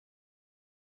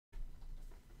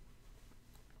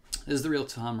This is the real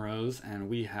Tom Rose, and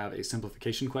we have a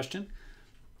simplification question,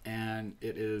 and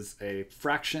it is a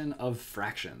fraction of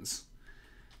fractions.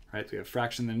 Right? We have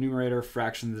fraction in the numerator,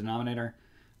 fraction in the denominator.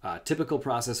 Typical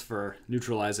process for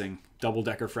neutralizing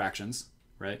double-decker fractions,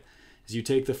 right, is you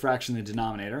take the fraction in the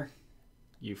denominator,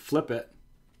 you flip it,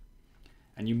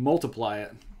 and you multiply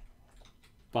it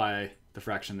by the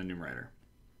fraction in the numerator.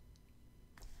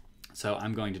 So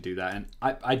I'm going to do that, and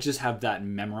I just have that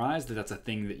memorized, that's a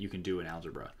thing that you can do in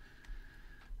algebra.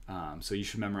 So you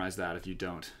should memorize that if you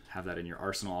don't have that in your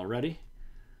arsenal already.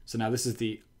 So now this is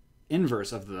the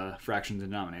inverse of the fraction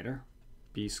denominator,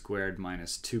 b squared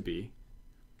minus 2b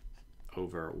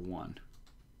over 1.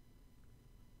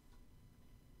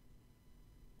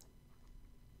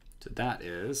 So that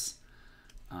is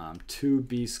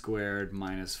 2b squared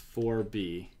minus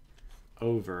 4b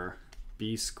over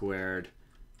b squared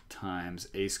times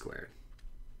a squared.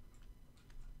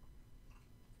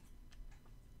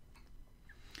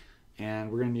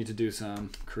 And we're going to need to do some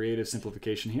creative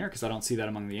simplification here because I don't see that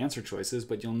among the answer choices,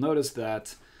 but you'll notice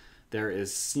that there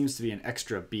seems to be an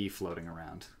extra b floating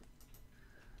around.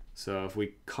 So if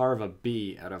we carve a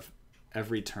b out of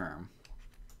every term,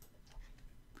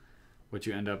 what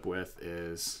you end up with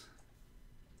is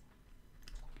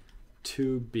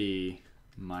 2b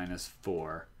minus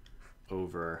 4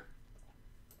 over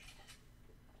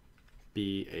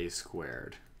ba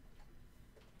squared,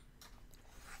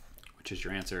 which is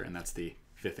your answer, and that's the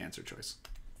 5th answer choice.